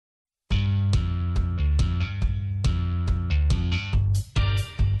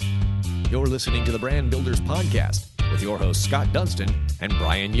You're listening to the Brand Builders Podcast with your hosts Scott Dunston and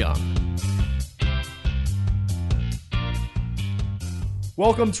Brian Young.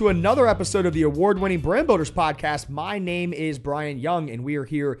 Welcome to another episode of the award-winning Brand Builders Podcast. My name is Brian Young, and we are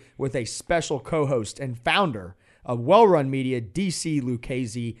here with a special co-host and founder of Well Run Media, DC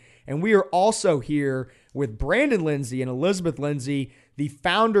Lucchese. And we are also here with Brandon Lindsay and Elizabeth Lindsay, the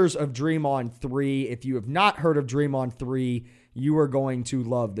founders of Dream On 3. If you have not heard of Dream On 3, you are going to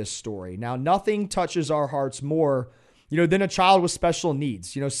love this story. Now, nothing touches our hearts more, than a child with special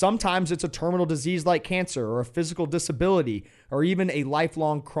needs. Sometimes it's a terminal disease like cancer or a physical disability or even a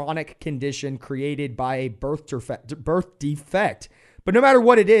lifelong chronic condition created by a birth defect. But no matter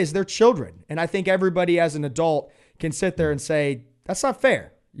what it is, they're children. And I think everybody as an adult can sit there and say, that's not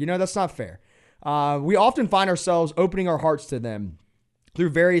fair. That's not fair. We often find ourselves opening our hearts to them through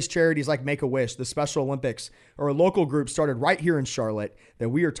various charities like Make-A-Wish, the Special Olympics, or a local group started right here in Charlotte that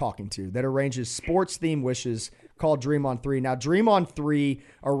we are talking to that arranges sports-themed wishes called Dream On 3. Now, Dream On 3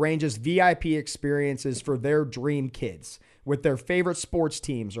 arranges VIP experiences for their dream kids with their favorite sports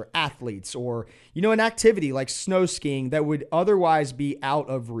teams or athletes or, an activity like snow skiing that would otherwise be out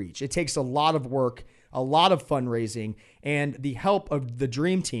of reach. It takes a lot of work, a lot of fundraising, and the help of the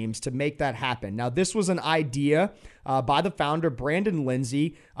dream teams to make that happen. Now, this was an idea by the founder, Brandon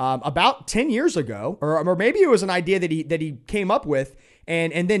Lindsay, about 10 years ago, or maybe it was an idea that he came up with.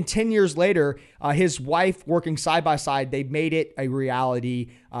 And then 10 years later, his wife working side by side, they made it a reality.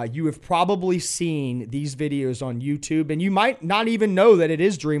 You have probably seen these videos on YouTube, and you might not even know that it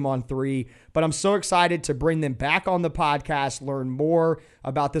is Dream On 3, but I'm so excited to bring them back on the podcast, learn more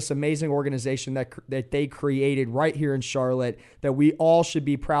about this amazing organization that they created right here in Charlotte, that we all should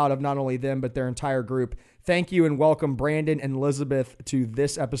be proud of, not only them, but their entire group. Thank you and welcome Brandon and Elizabeth to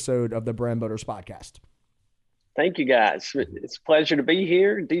this episode of the Brand Builders Podcast. Thank you, guys. It's a pleasure to be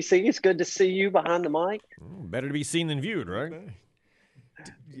here. DC, it's good to see you behind the mic. Better to be seen than viewed, right?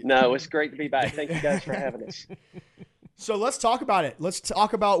 No, it's great to be back. Thank you guys for having us. So let's talk about it. Let's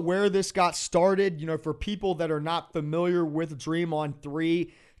talk about where this got started. For people that are not familiar with Dream On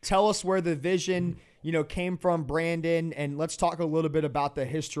 3, tell us where the vision, came from, Brandon, and let's talk a little bit about the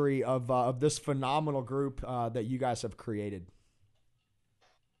history of this phenomenal group that you guys have created.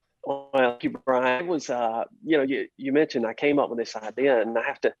 Well, thank you, Brian. It was, you mentioned I came up with this idea, and I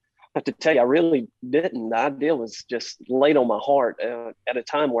have to tell you, I really didn't. The idea was just laid on my heart at a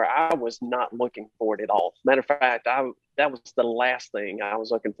time where I was not looking for it at all. Matter of fact, that was the last thing I was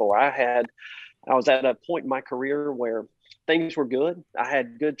looking for. I was at a point in my career where things were good. I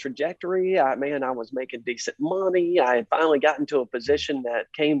had good trajectory. I was making decent money. I had finally gotten to a position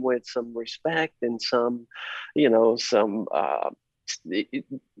that came with some respect and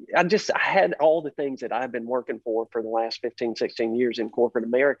I had all the things that I've been working for the last 15, 16 years in corporate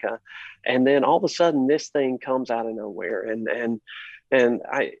America. And then all of a sudden this thing comes out of nowhere. And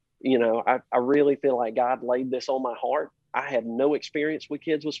I really feel like God laid this on my heart. I had no experience with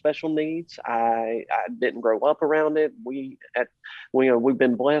kids with special needs. I didn't grow up around it. We've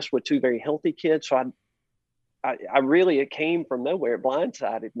been blessed with two very healthy kids. So it came from nowhere. It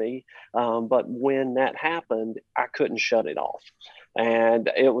blindsided me. But when that happened, I couldn't shut it off. And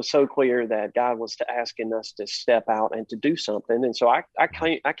it was so clear that God was asking us to step out and to do something. And so I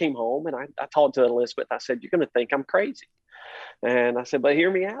came home and I talked to Elizabeth. I said, "You're going to think I'm crazy." And I said, "But hear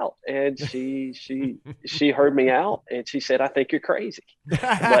me out." And she heard me out, and she said, "I think you're crazy."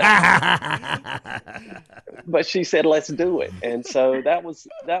 But she said, "Let's do it." And so that was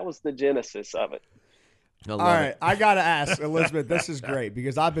the genesis of it. All right, I got to ask, Elizabeth, this is great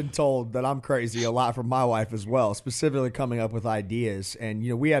because I've been told that I'm crazy a lot from my wife as well, specifically coming up with ideas. And,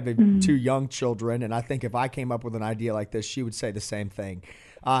 we have two young children, and I think if I came up with an idea like this, she would say the same thing.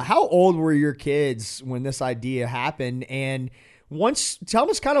 How old were your kids when this idea happened? And tell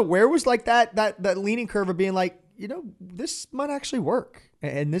us kind of where was like that leaning curve of being like, this might actually work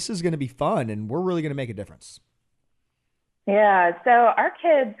and this is going to be fun and we're really going to make a difference. Yeah. So our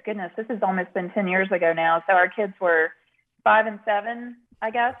kids, goodness, this has almost been 10 years ago now. So our kids were 5 and 7,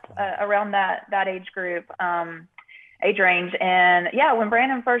 I guess, around that age group, age range. And yeah, when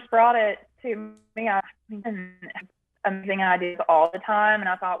Brandon first brought it to me, I had amazing ideas all the time. And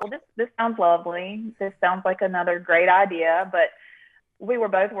I thought, well, this sounds lovely. This sounds like another great idea, but we were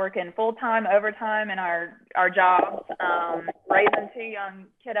both working full-time, overtime in our jobs, raising two young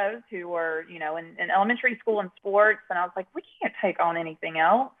kiddos who were, in elementary school and sports. And I was like, we can't take on anything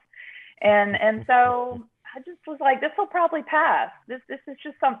else. And so I just was like, this will probably pass. This is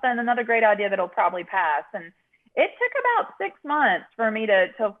just another great idea that'll probably pass. And it took about 6 months for me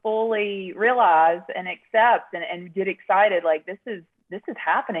to fully realize and accept and get excited. Like, this is this is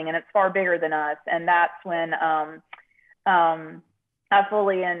happening and it's far bigger than us. And that's when I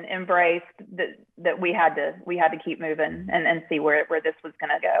fully embraced that we had to keep moving and see where this was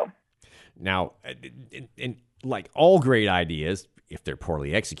going to go. Now, and like all great ideas, if they're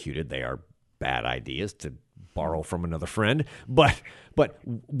poorly executed, they are bad ideas, to borrow from another friend. But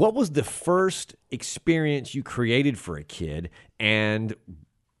what was the first experience you created for a kid, and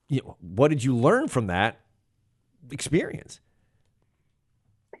what did you learn from that experience?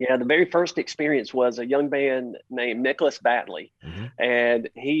 Yeah, the very first experience was a young man named Nicholas Batley, and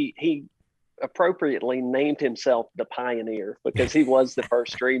he appropriately named himself the Pioneer because he was the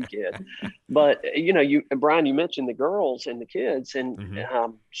first Dream Kid. But Brian, you mentioned the girls and the kids, and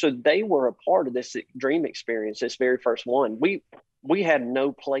so they were a part of this dream experience. This very first one, we had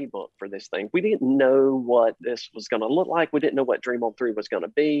no playbook for this thing. We didn't know what this was going to look like. We didn't know what Dream on 3 was going to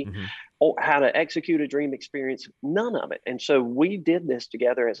be, or how to execute a dream experience. None of it. And so we did this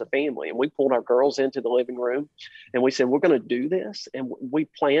together as a family, and we pulled our girls into the living room, and we said, we're going to do this. And we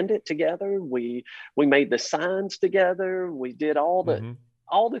planned it together. We made the signs together. We did all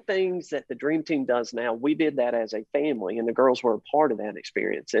the things that the Dream Team does now. We did that as a family, and the girls were a part of that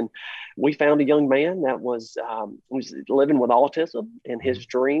experience. And we found a young man that was living with autism, and his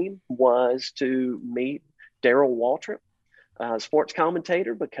dream was to meet Darrell Waltrip, sports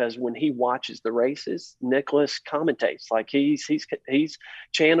commentator, because when he watches the races, Nicholas commentates like he's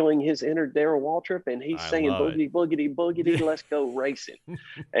channeling his inner Darrell Waltrip, and he's saying boogity boogity boogity, let's go racing.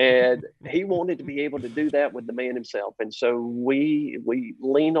 And he wanted to be able to do that with the man himself. And so we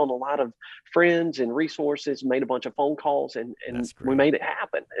leaned on a lot of friends and resources, made a bunch of phone calls, and we made it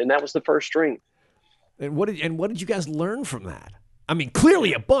happen. And that was the first Dream. And what did you guys learn from that? I mean,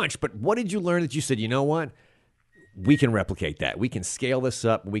 clearly a bunch, but what did you learn that you said, you know what? We can replicate that. We can scale this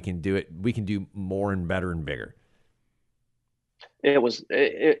up. We can do it. We can do more and better and bigger. That was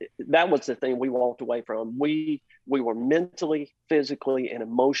the thing we walked away from. We were mentally, physically, and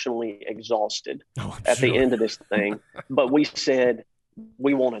emotionally exhausted at the end of this thing. But we said,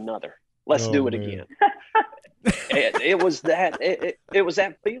 we want another. Let's do it again. It was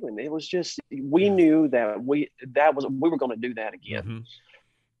that feeling. It was just, we knew that we were going to do that again.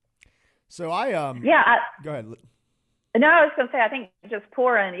 So go ahead. No, I was going to say, I think just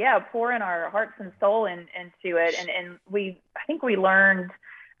pouring our hearts and soul into it. And I think we learned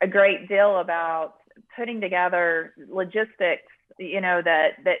a great deal about putting together logistics,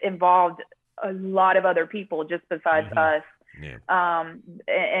 that involved a lot of other people just besides us. Yeah.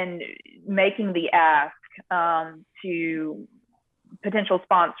 And making the ask to potential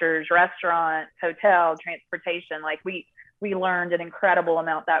sponsors, restaurants, hotel, transportation. Like we learned an incredible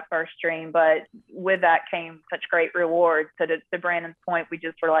amount that first Dream, but with that came such great rewards. So to Brandon's point, we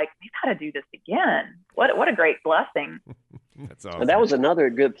just were like, we got to do this again. What a great blessing. That's awesome. And that was another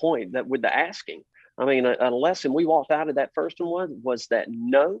good point, that with the asking. I mean, a lesson we walked out of that first one was that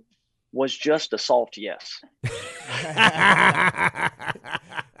no was just a soft yes.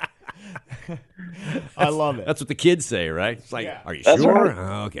 I love it. That's what the kids say, right? It's like, Are you That's sure? Right.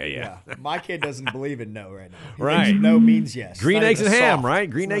 Oh, okay, yeah. My kid doesn't believe in no right now. He right. thinks no means yes. Green eggs and ham, right?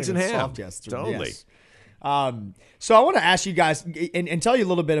 Green eggs and ham. Soft yes. Totally. Yes. So I want to ask you guys and tell you a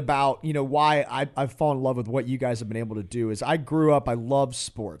little bit about, why I've fallen in love with what you guys have been able to do. Is I grew up, I loved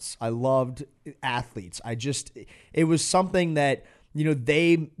sports. I loved athletes. It was something that,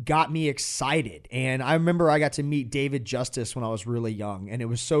 they got me excited. And I remember I got to meet David Justice when I was really young. And it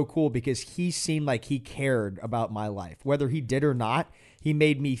was so cool because he seemed like he cared about my life. Whether he did or not, he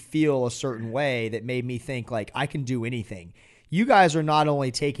made me feel a certain way that made me think like I can do anything. You guys are not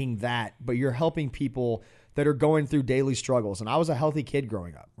only taking that, but you're helping people that are going through daily struggles. And I was a healthy kid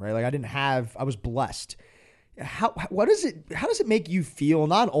growing up, right? Like I was blessed. How does it make you feel,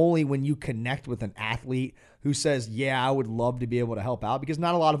 not only when you connect with an athlete who says, yeah, I would love to be able to help out, because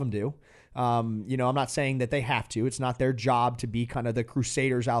not a lot of them do. I'm not saying that they have to. It's not their job to be kind of the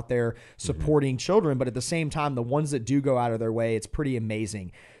crusaders out there supporting children. But at the same time, the ones that do go out of their way, it's pretty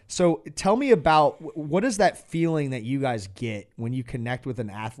amazing. So tell me about, what is that feeling that you guys get when you connect with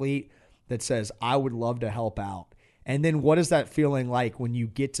an athlete that says, I would love to help out? And then what is that feeling like when you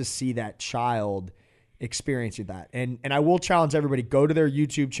get to see that child experiencing that? And I will challenge everybody, go to their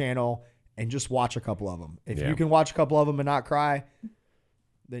YouTube channel and just watch a couple of them. If you can watch a couple of them and not cry,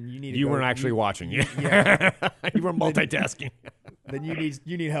 then you need to weren't actually watching. Yeah. You were multitasking. Then you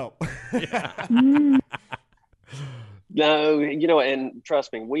need help. No, and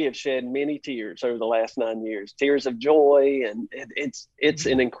trust me, we have shed many tears over the last 9 years, tears of joy. And it's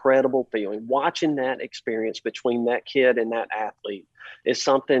an incredible feeling. Watching that experience between that kid and that athlete is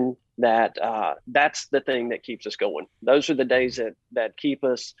something that that's the thing that keeps us going. Those are the days that keep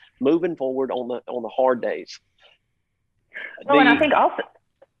us moving forward on the hard days. And I think also,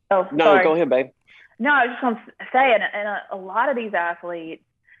 no, sorry. Go ahead, babe. No, I was just going to say, and a lot of these athletes,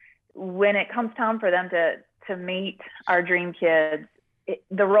 when it comes time for them to meet our dream kids,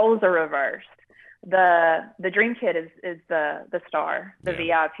 the roles are reversed. The dream kid is the star, the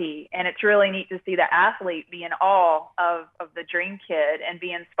VIP, and it's really neat to see the athlete be in awe of the dream kid and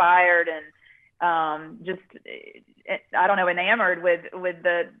be inspired and just I don't know, enamored with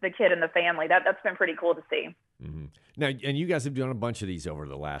the kid and the family. That's been pretty cool to see. Mm-hmm. Now, and you guys have done a bunch of these over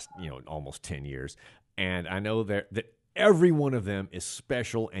the last almost 10 years, and I know that every one of them is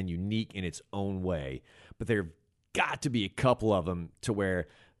special and unique in its own way, but there have got to be a couple of them to where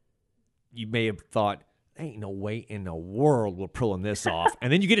you may have thought, ain't no way in the world we're pulling this off.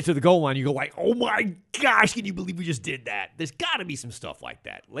 And then you get it to the goal line, you go like, oh my gosh, can you believe we just did that? There's got to be some stuff like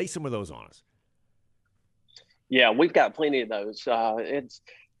that. Lay some of those on us. Yeah, we've got plenty of those.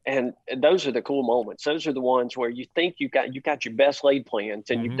 And those are the cool moments. Those are the ones where you think you got your best laid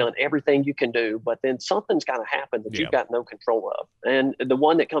plans and you've done everything you can do, but then something's got to happen that you've got no control of. And the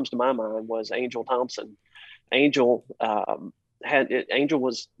one that comes to my mind was Angel Thompson. Angel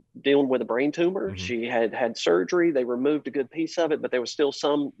was dealing with a brain tumor. Mm-hmm. She had surgery. They removed a good piece of it, but there was still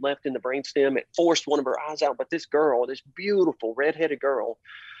some left in the brainstem. It forced one of her eyes out. But this girl, this beautiful redheaded girl,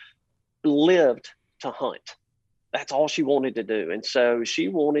 lived to hunt. That's all she wanted to do. And so she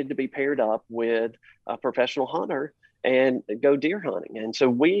wanted to be paired up with a professional hunter and go deer hunting. And so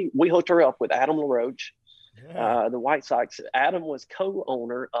we hooked her up with Adam LaRoche, the White Sox. Adam was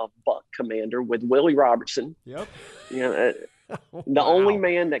co-owner of Buck Commander with Willie Robertson. Yep. The only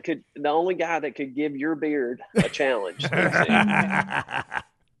guy that could give your beard a challenge.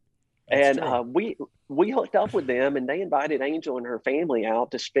 And we hooked up with them, and they invited Angel and her family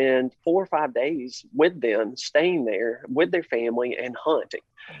out to spend 4 or 5 days with them, staying there with their family and hunting.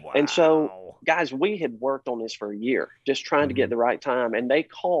 Wow. And so, guys, we had worked on this for a year, just trying to get the right time. And they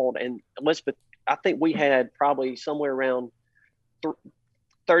called, and Elizabeth, I think we had probably somewhere around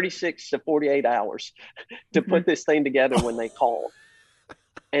 36 to 48 hours to put this thing together when they called.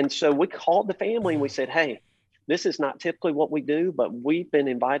 And so we called the family and we said, hey, this is not typically what we do, but we've been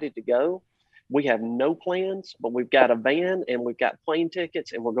invited to go. We have no plans, but we've got a van and we've got plane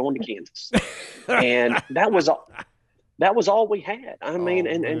tickets and we're going to Kansas. And that was all we had. I mean,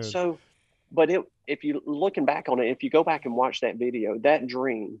 and so, but if you looking back on it, if you go back and watch that video, that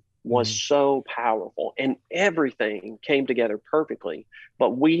dream was so powerful and everything came together perfectly,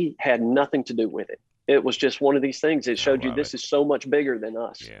 but we had nothing to do with it. It was just one of these things that showed you this is so much bigger than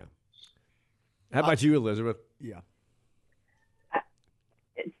us. Yeah. How about you, Elizabeth? Yeah.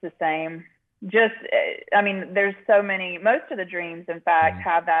 It's the same. Just, I mean, there's so many, most of the dreams, in fact,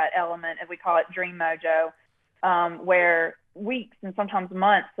 have that element, as we call it, dream mojo, where weeks and sometimes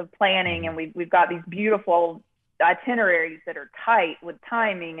months of planning, and we've got these beautiful itineraries that are tight with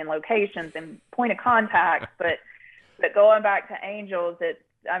timing and locations and point of contact. But going back to Angels,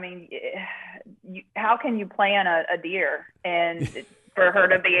 how can you plan a deer and for her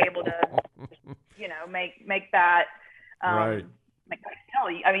to be able to, make that, right.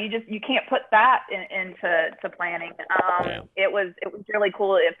 I mean, you can't put that into planning. It was really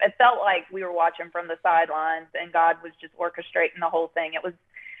cool. It felt like we were watching from the sidelines and God was just orchestrating the whole thing. It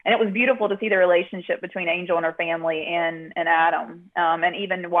was beautiful to see the relationship between Angel and her family and Adam. And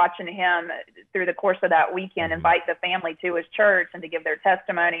even watching him through the course of that weekend, invite the family to his church and to give their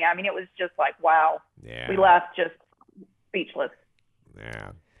testimony. I mean, it was just like, wow. Yeah. We left just speechless.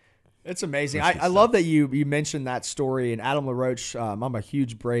 Yeah. It's amazing. I love that you mentioned that story. And Adam LaRoche, I'm a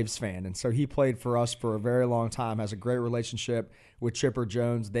huge Braves fan. And so he played for us for a very long time, has a great relationship with Chipper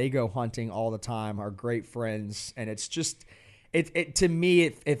Jones. They go hunting all the time, are great friends. And it's just, to me,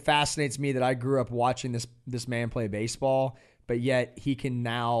 it fascinates me that I grew up watching this man play baseball, but yet he can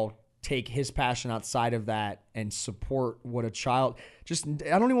now take his passion outside of that and support what a child just,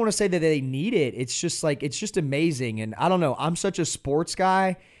 I don't even want to say that they need it. It's just like, it's just amazing. And I don't know, I'm such a sports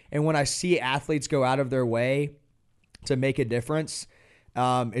guy. And when I see athletes go out of their way to make a difference,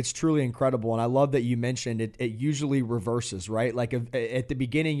 it's truly incredible. And I love that you mentioned it usually reverses, right? Like at the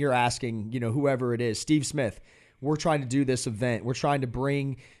beginning, you're asking, whoever it is, Steve Smith, we're trying to do this event. We're trying to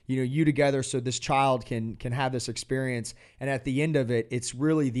bring, you together so this child can have this experience. And at the end of it, it's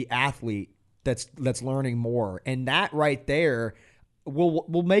really the athlete that's learning more. And that right there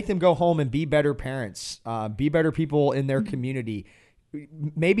will make them go home and be better parents, be better people in their community.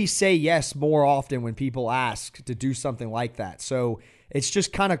 Maybe say yes more often when people ask to do something like that. So it's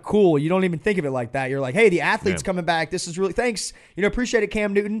just kind of cool. You don't even think of it like that. You're like, hey, the athlete's coming back. This is really, thanks. Appreciate it,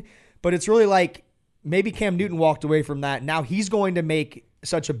 Cam Newton. but it's really like maybe Cam Newton walked away from that. Now he's going to make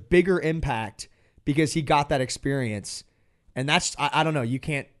such a bigger impact because he got that experience. And that's, I don't know. You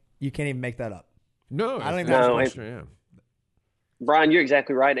can't even make that up. No, I don't even No, know. Brian, you're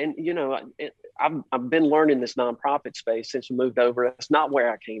exactly right. And, I've been learning this nonprofit space since we moved over. That's not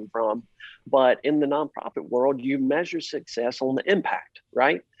where I came from. But in the nonprofit world, you measure success on the impact,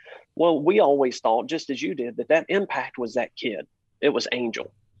 right? Well, we always thought, just as you did, that impact was that kid. It was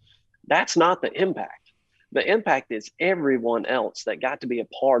Angel. That's not the impact. The impact is everyone else that got to be a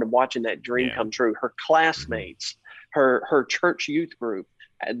part of watching that dream come true. Her classmates, her church youth group,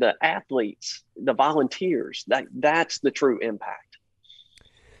 the athletes, the volunteers. That's the true impact.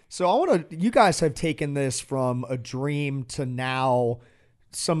 So you guys have taken this from a dream to now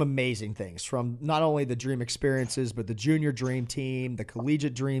some amazing things, from not only the dream experiences, but the junior dream team, the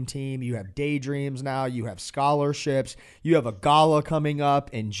collegiate dream team. You have daydreams now, you have scholarships, you have a gala coming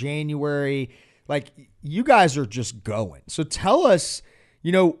up in January. Like, you guys are just going. So tell us,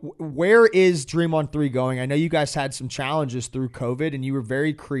 where is Dream on 3 going? I know you guys had some challenges through COVID, and you were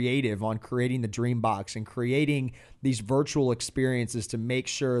very creative on creating the Dream Box and creating these virtual experiences to make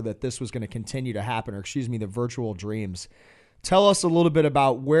sure that this was going to continue to happen, or the virtual dreams. Tell us a little bit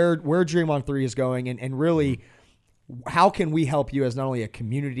about where Dream on 3 is going, and really how can we help you as not only a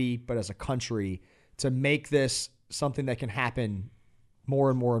community, but as a country to make this something that can happen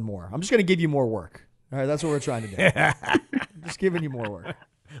more and more and more. I'm just going to give you more work. All right, that's what we're trying to do. I'm just giving you more work.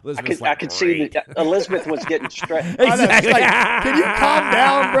 I could see that Elizabeth was getting stressed. Exactly. Can you calm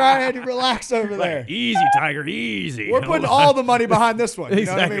down, Brian? Relax over there. Easy, Tiger, easy. We're putting all the money behind this one. You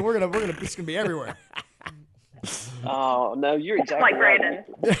know what I mean? We're gonna. It's gonna be everywhere. Oh no, you're exactly right.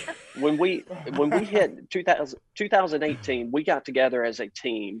 When we hit 2018, we got together as a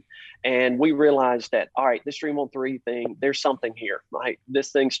team, and we realized that, all right, this Dream on 3 thing, there's something here, right?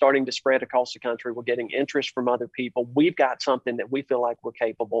 This thing's starting to spread across the country. We're getting interest from other people. We've got something that we feel like we're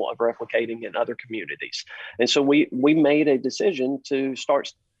capable of replicating in other communities, and so we made a decision to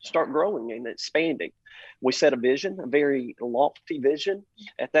start growing and expanding. We set a vision, a very lofty vision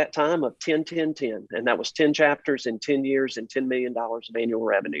at that time of 10, 10, 10. And that was 10 chapters in 10 years and $10 million of annual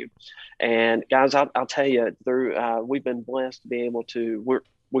revenue. And guys, I'll tell you, we've been blessed to be able to,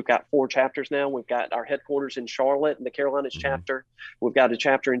 we've got 4 chapters now. We've got our headquarters in Charlotte in the Carolinas chapter. We've got a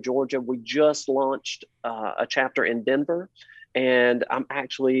chapter in Georgia. We just launched a chapter in Denver. And I'm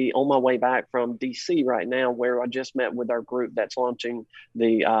actually on my way back from DC right now, where I just met with our group that's launching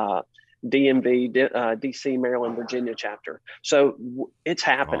the DMV, DC, Maryland, Virginia chapter. So it's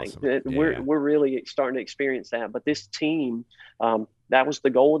happening. Awesome. We're really starting to experience that. But this team, that was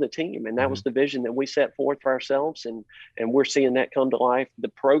the goal of the team, and that was the vision that we set forth for ourselves, and we're seeing that come to life. The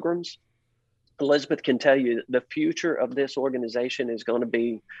programs, Elizabeth can tell you, the future of this organization is going to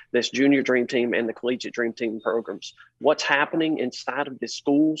be this junior dream team and the collegiate dream team programs. What's happening inside of the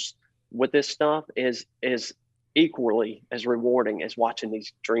schools with this stuff is equally as rewarding as watching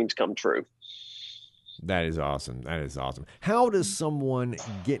these dreams come true. That is awesome. How does someone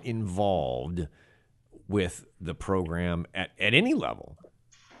get involved with the program at any level?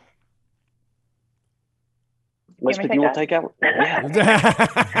 Elizabeth, you want to take that one? Yeah.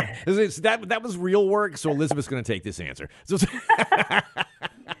 that was real work, so Elizabeth's going to take this answer.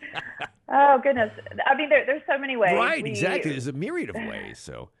 Oh, goodness. I mean, there's so many ways. Right, exactly. There's a myriad of ways.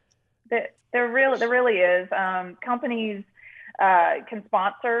 So there really is. Companies can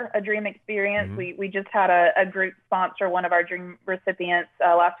sponsor a dream experience. Mm-hmm. We just had a group sponsor one of our dream recipients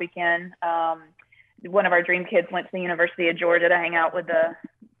last weekend. One of our dream kids went to the University of Georgia to hang out with the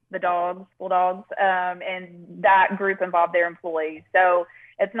Bulldogs, and that group involved their employees. So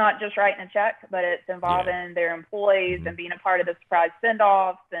it's not just writing a check, but it's involving their employees and being a part of the surprise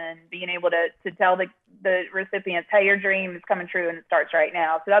send-offs and being able to tell the recipients, hey, your dream is coming true and it starts right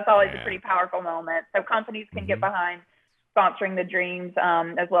now. So that's always a pretty powerful moment. So companies can get behind sponsoring the dreams,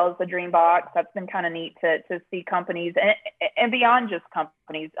 as well as the Dream Box. That's been kind of neat to see companies and beyond just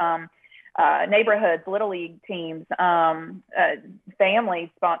companies, neighborhoods, little league teams, families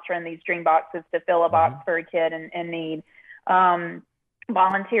sponsoring these dream boxes to fill a box for a kid in need.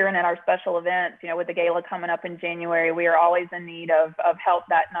 Volunteering at our special events, with the gala coming up in January, we are always in need of help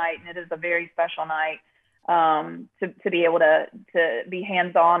that night, and it is a very special night to be able to be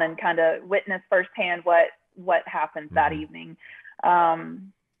hands-on and kind of witness firsthand what happens that evening.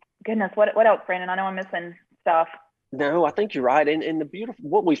 Goodness, what else, Brandon? I know I'm missing stuff. No, I think you're right. And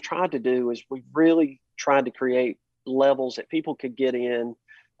what we've tried to do is we've really tried to create levels that people could get in,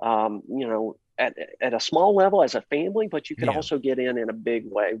 at a small level as a family, but you could Yeah. also get in a big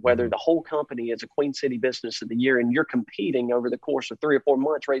way, whether the whole company is a Queen City Business of the Year and you're competing over the course of 3 or 4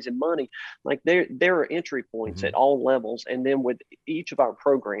 months raising money. Like there are entry points at all levels. And then with each of our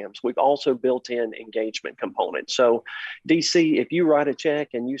programs, we've also built in engagement components. So DC, if you write a check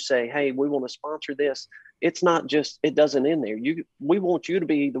and you say, hey, we want to sponsor this, it's not just, it doesn't end there. We want you to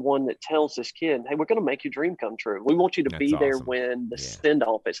be the one that tells this kid, hey, we're going to make your dream come true. We want you to That's be there awesome. when the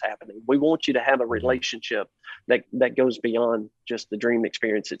send-off is happening. We want you to have a relationship that goes beyond just the dream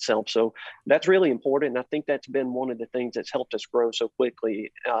experience itself. So that's really important. And I think that's been one of the things that's helped us grow so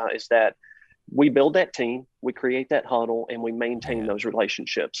quickly, is that we build that team, we create that huddle, and we maintain those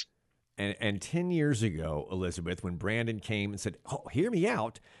relationships. And 10 years ago, Elizabeth, when Brandon came and said, oh, hear me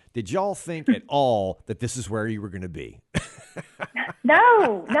out, did y'all think at all that this is where you were going to be?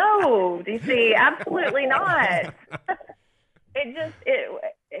 No, DC, absolutely not. It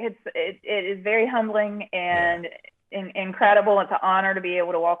is very humbling and incredible. It's an honor to be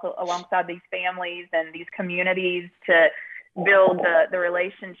able to walk alongside these families and these communities to build the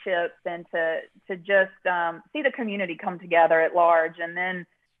relationships and to just see the community come together at large. And then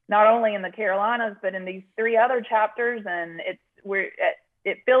not only in the Carolinas, but in these 3 other chapters. And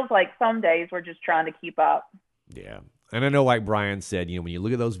it feels like some days we're just trying to keep up. Yeah. And I know, like Brian said, when you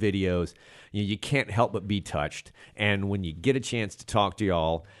look at those videos, you can't help but be touched. And when you get a chance to talk to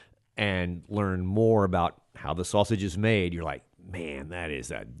y'all and learn more about how the sausage is made, you're like, man, that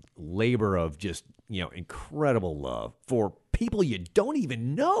is a labor of just, incredible love for people you don't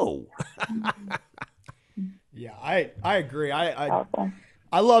even know. Yeah, I agree. Awesome.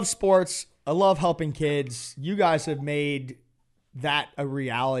 I love sports. I love helping kids. You guys have made that a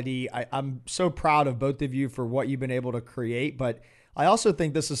reality. I'm so proud of both of you for what you've been able to create, but I also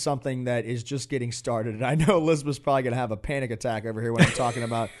think this is something that is just getting started. And I know Elizabeth's probably going to have a panic attack over here when I'm talking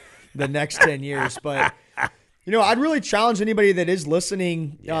about the next 10 years, but I'd really challenge anybody that is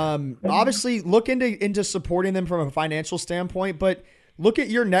listening. Obviously look into supporting them from a financial standpoint, but look at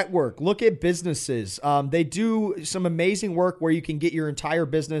your network, look at businesses. They do some amazing work where you can get your entire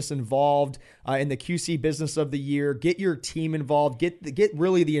business involved in the QC Business of the Year, get your team involved, get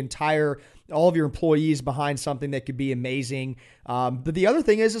really all of your employees behind something that could be amazing. But the other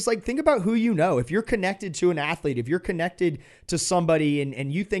thing is like, think about who you know. If you're connected to an athlete, if you're connected to somebody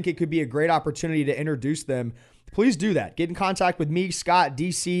and you think it could be a great opportunity to introduce them, please do that. Get in contact with me, Scott,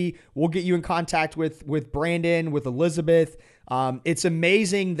 DC. We'll get you in contact with Brandon, with Elizabeth. It's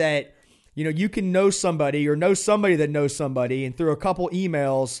amazing that, you can know somebody or know somebody that knows somebody, and through a couple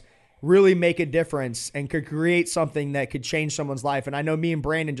emails really make a difference and could create something that could change someone's life. And I know me and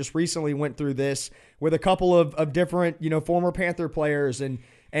Brandon just recently went through this with a couple of different, former Panther players. And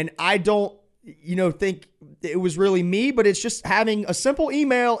I don't, think it was really me, but it's just having a simple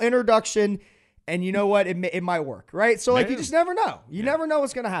email introduction. And you know what? It might work, right? So you just never know. You never know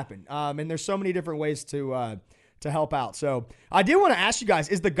what's going to happen. And there's so many different ways to help out. So I did want to ask you guys,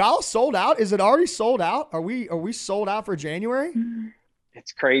 is the gala sold out? Is it already sold out? Are we sold out for January?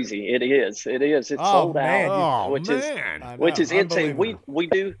 It's crazy. It is. It's sold out, which is insane.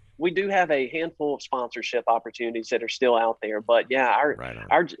 We do have a handful of sponsorship opportunities that are still out there, but yeah,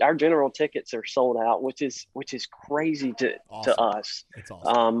 our general tickets are sold out, which is crazy to us. It's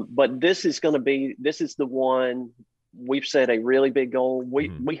awesome. But this is the one. We've set a really big goal.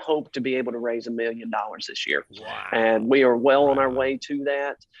 We hope to be able to raise $1 million this year. Wow. And we are well on our way to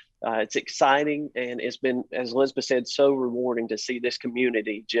that. It's exciting, and it's been, as Elizabeth said, so rewarding to see this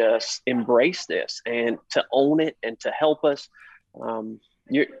community just embrace this and to own it and to help us.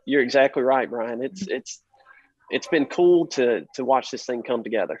 You're exactly right, Brian. It's been cool to watch this thing come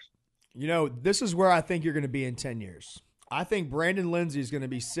together. This is where I think you're going to be in 10 years. I think Brandon Lindsay is going to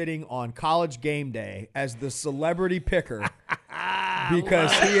be sitting on College Game Day as the celebrity picker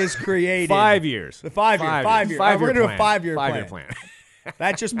because he has created 5 years. The 5 year. We're going to do a 5-year plan.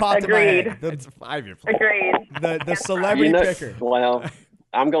 That just popped in my head. It's a 5-year plan. Agreed. The celebrity picker. Well,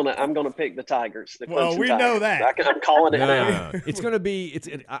 I'm gonna pick the Tigers. The Well, we Clemson know Tigers. that. I'm calling it now. It's going to be.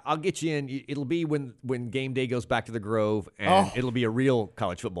 I'll get you in. It'll be when game day goes back to the Grove, and it'll be a real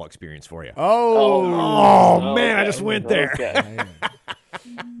college football experience for you. Oh, man! I just went there. Okay.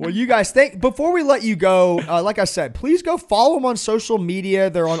 Well, you guys before we let you go, like I said, please go follow them on social media.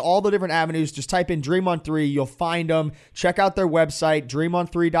 They're on all the different avenues. Just type in Dream on 3. You'll find them. Check out their website,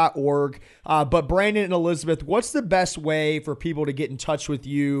 dreamon3.org. But Brandon and Elizabeth, what's the best way for people to get in touch with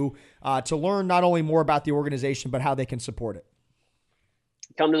you to learn not only more about the organization, but how they can support it?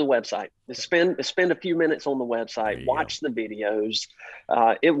 come to the website. Spend a few minutes on the website, watch the videos.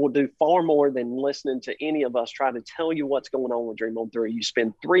 It will do far more than listening to any of us try to tell you what's going on with Dream On 3. You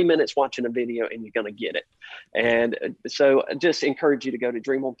spend 3 minutes watching a video and you're going to get it. And so I just encourage you to go to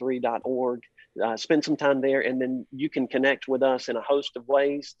dreamon3.org, spend some time there, and then you can connect with us in a host of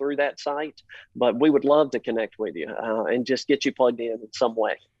ways through that site. But we would love to connect with you and just get you plugged in some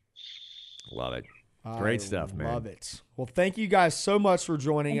way. Love it. Great stuff, man. Love it. Well, thank you guys so much for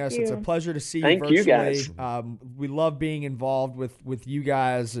joining us. you. It's a pleasure to see you Thank virtually. you guys. We love being involved with you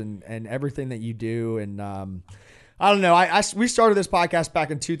guys and everything that you do. And I don't know. We started this podcast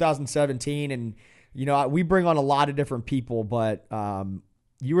back in 2017, and we bring on a lot of different people, but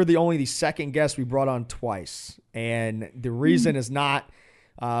you were the second guest we brought on twice, and the reason is not.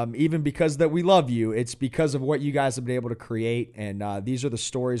 Even because that we love you, it's because of what you guys have been able to create. And these are the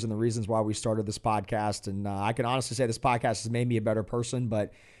stories and the reasons why we started this podcast. And I can honestly say this podcast has made me a better person,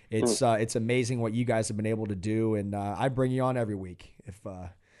 but it's amazing what you guys have been able to do. And I bring you on every week.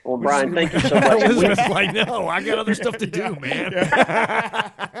 Well, Brian, thank you so much. Elizabeth's like, no, I got other stuff to do,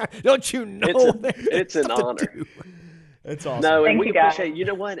 man. Don't you know? It's an honor. It's awesome. No, and Thank we you, guys. appreciate, you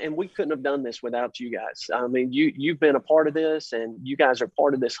know what, and we couldn't have done this without you guys. I mean, you've been a part of this, and you guys are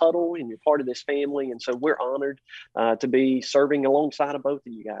part of this huddle, and you're part of this family, and so we're honored to be serving alongside of both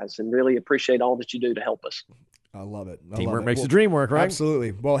of you guys, and really appreciate all that you do to help us. I love it. Teamwork makes the dream work, right?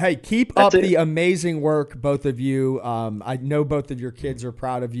 Absolutely. Well, hey, keep up the amazing work, both of you. I know both of your kids are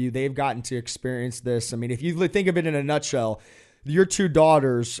proud of you. They've gotten to experience this. I mean, if you think of it in a nutshell, your two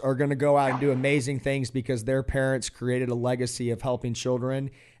daughters are going to go out and do amazing things because their parents created a legacy of helping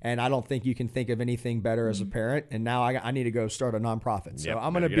children. And I don't think you can think of anything better as a parent. And now I need to go start a nonprofit. So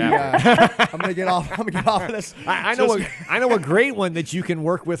I'm going to I'm going to get off. I'm going to get off of this. I know a great one that you can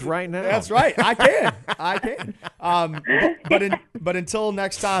work with right now. That's right. I can. But until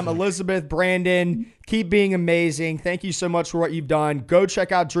next time, Elizabeth, Brandon, keep being amazing. Thank you so much for what you've done. Go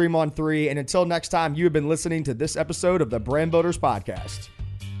check out Dream On 3. And until next time, you have been listening to this episode of the Brand Builders Podcast.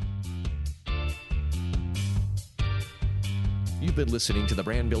 You've been listening to the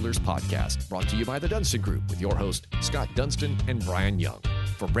Brand Builders Podcast, brought to you by the Dunston Group with your host, Scott Dunston and Brian Young.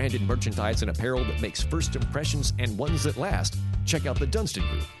 For branded merchandise and apparel that makes first impressions and ones that last, check out the Dunston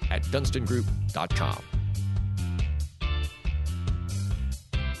Group at dunstongroup.com.